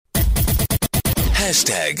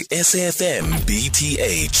#SAFMBTH.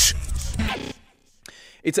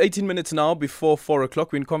 It's 18 minutes now before 4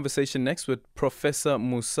 o'clock. We're in conversation next with Professor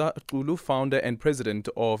Musa Xulu, founder and president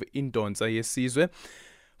of Indonsa Yesizwe.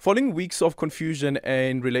 Following weeks of confusion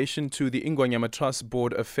in relation to the Ingonyama Trust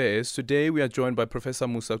Board affairs, today we are joined by Professor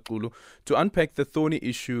Musa Xulu to unpack the thorny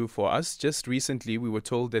issue for us. Just recently, we were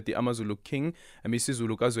told that the AmaZulu King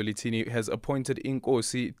Misuzulu kaZwelithini has appointed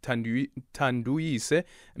Inkosi Thanduyise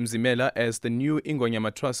Mzimela as the new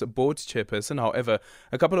Ingonyama Trust Board chairperson. However,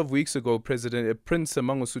 a couple of weeks ago, Prince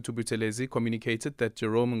Mangosuthu Buthelezi communicated that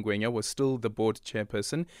Jerome Ngwenya was still the board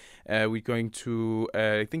chairperson. We're going to,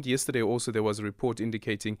 I think yesterday also there was a report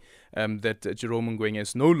indicating that Jerome Ngwenya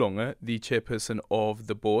is no longer the chairperson of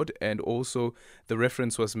the board, and also the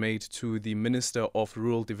reference was made to the Minister of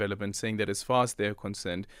Rural Development, saying that as far as they're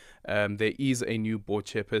concerned, there is a new board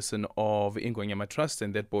chairperson of Ingonyama Trust,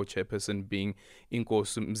 and that board chairperson being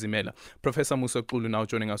Inkosi Mzimela. Professor Musa Xulu now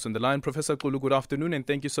joining us on the line. Professor Xulu, good afternoon, and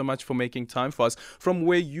thank you so much for making time for us. From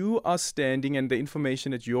where you are standing and the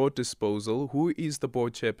information at your disposal, who is the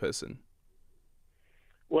board chairperson?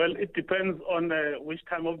 Well, it depends on which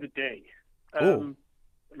time of the day.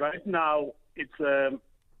 Right now, it's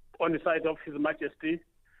on the side of His Majesty,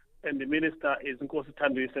 and the minister is Inkosi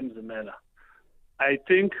Thanduyise Mzimela.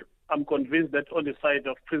 I'm convinced that on the side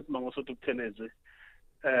of Prince Mangosuthu Buthelezi,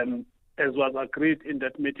 as was agreed in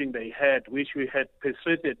that meeting they had, which we had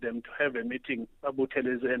persuaded them to have a meeting, Abu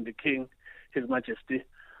Buthelezi and the King, His Majesty,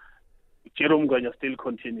 Jerome Ngwenya still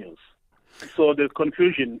continues. So there's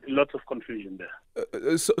confusion, lots of confusion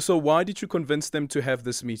there. So why did you convince them to have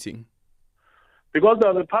this meeting? Because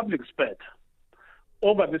there was a public spat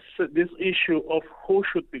over this issue of who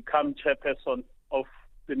should become chairperson of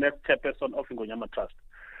the next chairperson of Ingonyama Trust.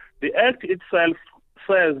 The Act itself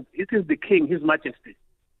says it is the King, His Majesty,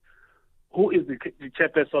 who is the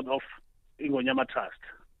chairperson of Ingonyama Trust.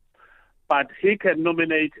 But he can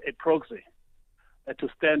nominate a proxy to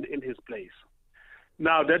stand in his place.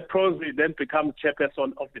 Now, that proxy then becomes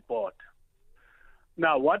chairperson of the board.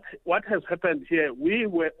 Now, what has happened here, we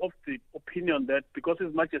were of the opinion that because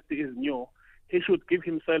His Majesty is new, he should give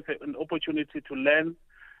himself an opportunity to learn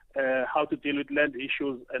how to deal with land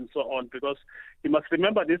issues and so on, because you must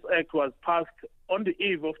remember this act was passed on the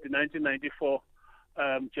eve of the 1994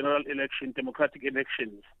 general election, democratic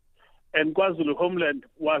elections. And KwaZulu homeland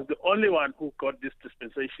was the only one who got these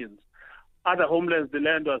dispensations. Other homelands, the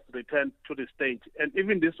land was returned to the state, and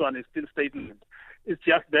even this one is still state land. It's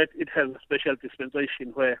just that it has a special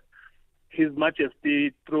dispensation where His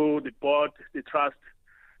Majesty, through the board, the trust,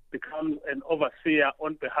 becomes an overseer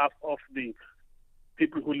on behalf of the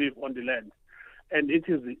people who live on the land. And it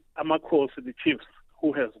is the Amakosi, the chiefs,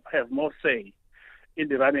 who have more say in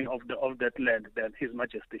the running of that land than His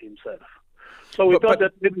Majesty himself. So we thought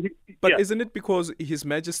that... But isn't it because His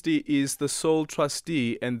Majesty is the sole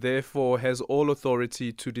trustee and therefore has all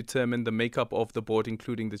authority to determine the makeup of the board,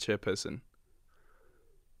 including the chairperson?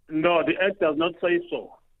 No, the Act does not say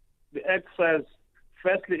so. The Act says,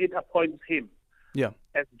 firstly, it appoints him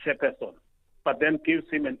as chairperson, but then gives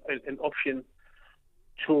him an option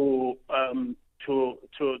to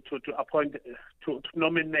appoint, to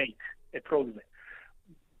nominate a proxy.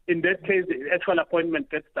 In that case, the actual appointment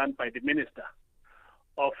gets done by the Minister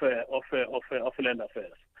of Land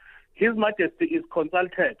Affairs. His Majesty is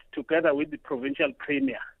consulted together with the provincial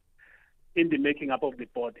premier in the making up of the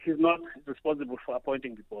board. He's not responsible for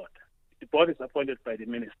appointing the board. The board is appointed by the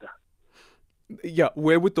Minister. Yeah,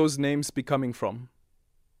 where would those names be coming from?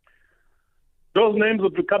 Those names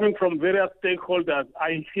would be coming from various stakeholders.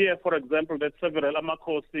 I hear, for example, that several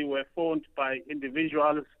Amakosi were phoned by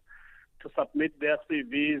individuals to submit their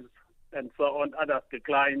CVs and so on. Others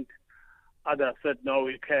declined. Others said, no,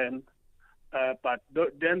 we can. But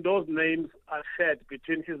then those names are shared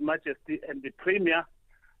between His Majesty and the Premier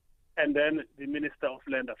and then the Minister of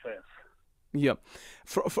Land Affairs. Yeah,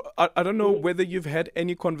 I don't know whether you've had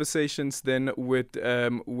any conversations then with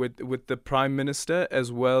the Prime Minister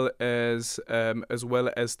as well as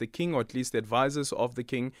the King, or at least the advisors of the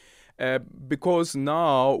King, because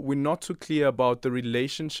now we're not too clear about the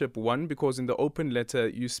relationship. One, because in the open letter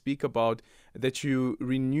you speak about that you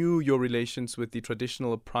renew your relations with the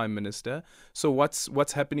traditional Prime Minister. So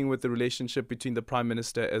what's happening with the relationship between the Prime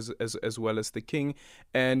Minister as well as the King,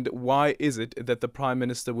 and why is it that the Prime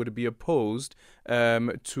Minister would be opposed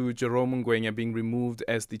to Jerome Ngwenya being removed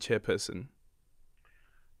as the chairperson?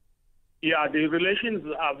 Yeah, the relations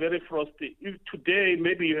are very frosty. Today,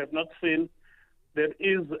 maybe you have not seen, there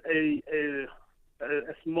is a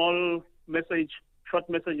small message, short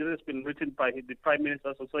message that has been written by the Prime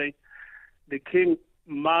Minister to say the King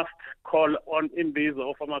must call on Imbizo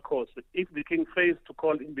of AmaKhosi. If the king fails to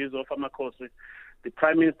call Imbizo of AmaKhosi, the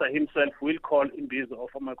Prime Minister himself will call Imbizo of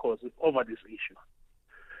AmaKhosi over this issue.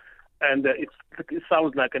 And it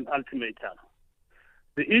sounds like an ultimatum.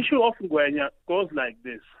 The issue of Ngwenya goes like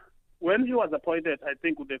this. When he was appointed, I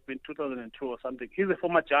think it would have been 2002 or something. He's a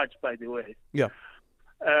former judge, by the way. Yeah.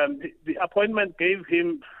 The appointment gave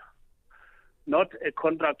him not a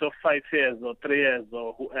contract of 5 years or 3 years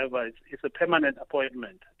or whoever. It's a permanent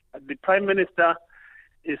appointment. The Prime Minister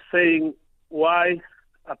is saying why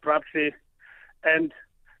abruptly end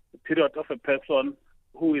the period of a person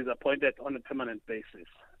who is appointed on a permanent basis.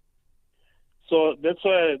 So that's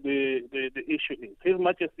where the issue is. His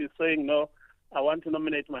Majesty is saying, no, I want to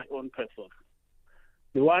nominate my own person.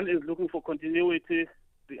 The one is looking for continuity,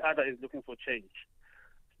 the other is looking for change.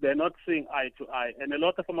 They're not seeing eye to eye. And a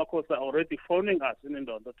lot of AmaKhosi are already phoning us in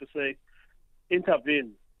Indonsa to say,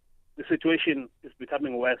 intervene. The situation is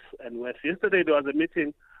becoming worse and worse. Yesterday there was a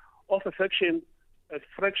meeting of a fraction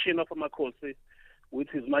of AmaKhosi with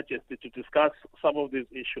His Majesty to discuss some of these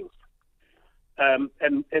issues. And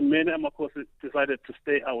many AmaKhosi decided to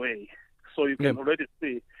stay away. So you can already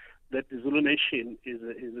see that the Zulu nation is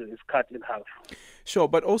cut in half. Sure,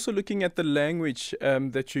 but also looking at the language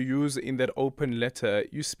that you use in that open letter,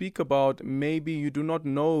 you speak about maybe you do not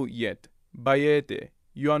know yet, Bayede,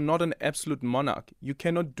 you are not an absolute monarch. You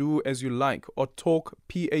cannot do as you like or talk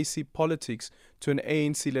PAC politics to an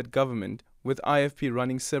ANC-led government with IFP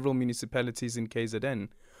running several municipalities in KZN.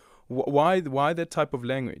 Why that type of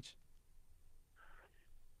language?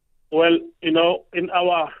 Well, in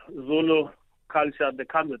our Zulu culture, there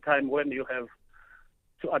comes a time when you have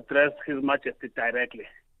to address His Majesty directly.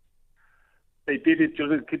 They did it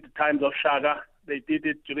during the times of Shaka. They did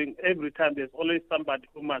it during every time. There's always somebody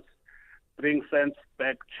who must bring sense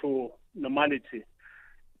back to normality.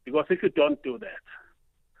 Because if you don't do that,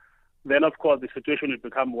 then of course the situation will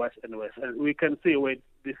become worse and worse. And we can see where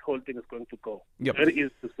this whole thing is going to go. Yep. Very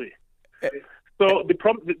easy to see. So the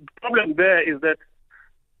problem there is that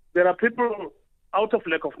there are people out of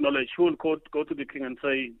lack of knowledge who will go to the king and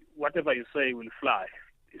say, whatever you say will fly.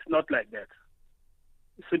 It's not like that.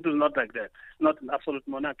 It's simply not like that. It's not an absolute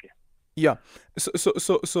monarchy. Yeah.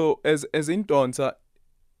 So as Indonsa,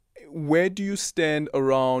 where do you stand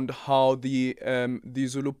around how the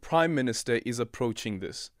Zulu Prime Minister is approaching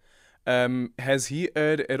this? Has he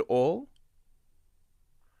erred at all?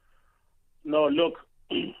 No, look,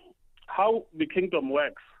 how the kingdom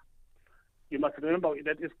works, you must remember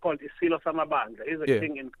that it's called Isilo Samabandla. He's a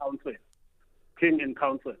king in council. King in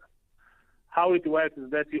council. How it works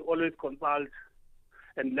is that you always consult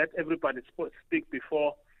and let everybody speak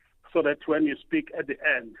before, so that when you speak at the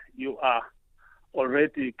end, you are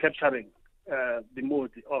already capturing the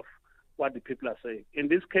mood of what the people are saying. In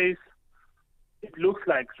this case, it looks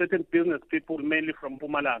like certain business people, mainly from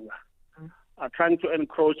Mpumalanga, are trying to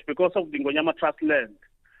encroach because of the Ingonyama Trust land.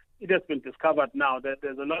 It has been discovered now that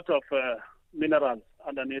there's a lot of minerals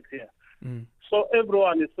underneath here. So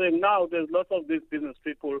everyone is saying now there's lots of these business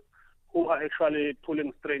people who are actually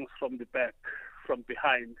pulling strings from the back, from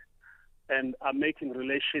behind, and are making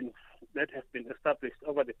relations that have been established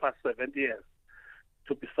over the past 70 years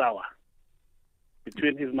to be sour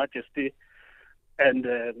between His Majesty and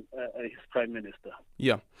his Prime Minister.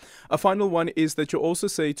 Yeah. A final one is that you also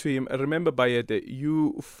say to him, remember Bayede,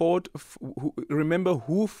 you fought, remember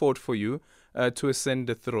who fought for you to ascend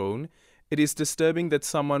the throne. It is disturbing that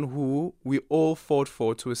someone who we all fought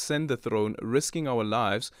for to ascend the throne, risking our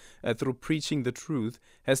lives through preaching the truth,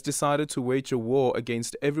 has decided to wage a war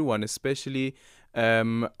against everyone, especially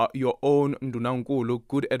your own Ndunankulu.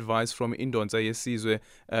 Good advice from Indonsa Yesizwe,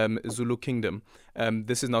 Zulu Kingdom.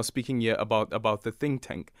 This is now speaking here about the think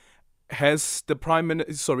tank. Has the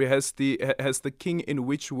has the king in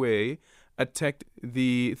which way attacked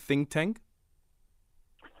the think tank?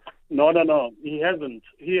 No. He hasn't.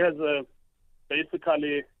 He has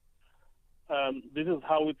basically. This is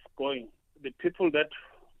how it's going. The people that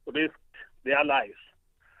risked their lives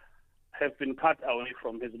have been cut away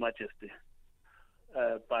from His Majesty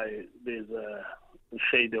by these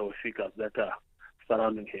shadow figures that are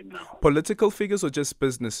surrounding him now. Political figures or just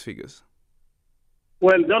business figures?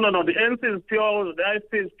 Well, no. The ANC is pure. The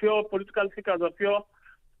IFP is pure. Political figures are pure.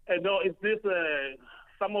 No, it's this.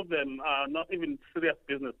 Some of them are not even serious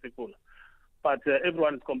business people, but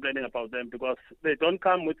everyone is complaining about them because they don't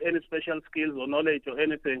come with any special skills or knowledge or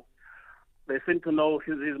anything. They seem to know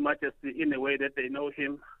His Majesty in a way that they know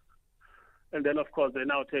him, and then of course they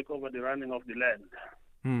now take over the running of the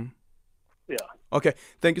land. Yeah. Okay,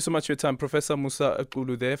 thank you so much for your time. Professor Musa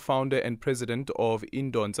Xulu there, founder and president of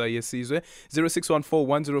Indonsa Yesizwe.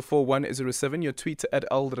 0614104107, your tweet at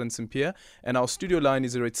Aldrin Simpier, and our studio line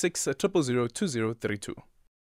is 086 000 2032.